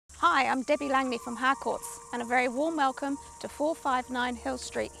Hi, I'm Debbie Langley from Harcourts, and a very warm welcome to 459 Hill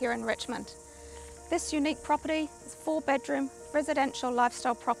Street here in Richmond. This unique property is a 4-bedroom residential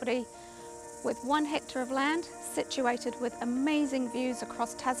lifestyle property with 1 hectare of land situated with amazing views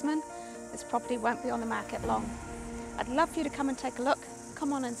across Tasman. This property won't be on the market long. I'd love for you to come and take a look.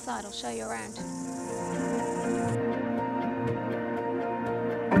 Come on inside, I'll show you around.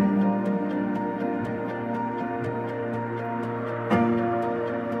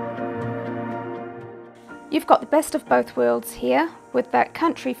 You've got the best of both worlds here, with that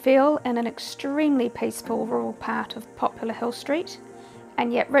country feel in an extremely peaceful rural part of popular Hill Street,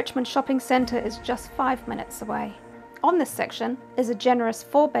 and yet Richmond Shopping Centre is just 5 minutes away. On this section is a generous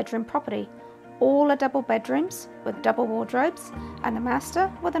 4-bedroom property. All are double bedrooms with double wardrobes, and the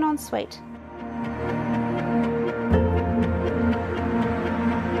master with an ensuite.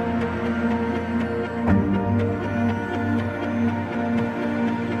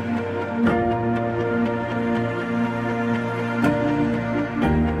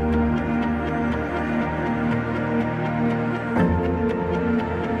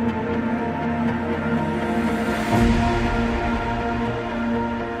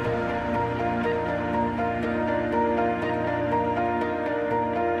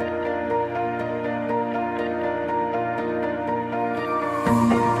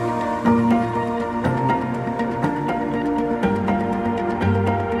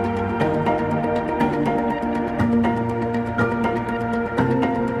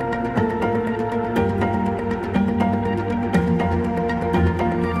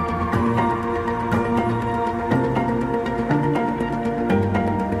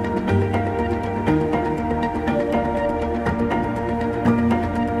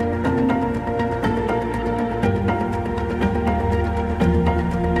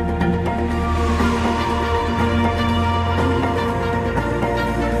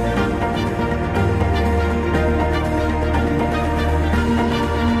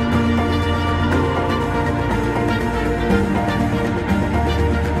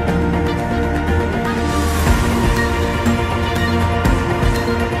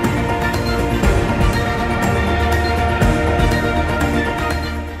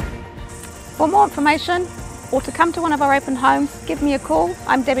 For more information or to come to one of our open homes, give me a call.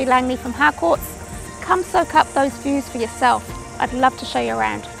 I'm Debbie Langley from Harcourts. Come soak up those views for yourself. I'd love to show you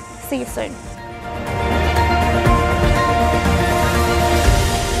around. See you soon.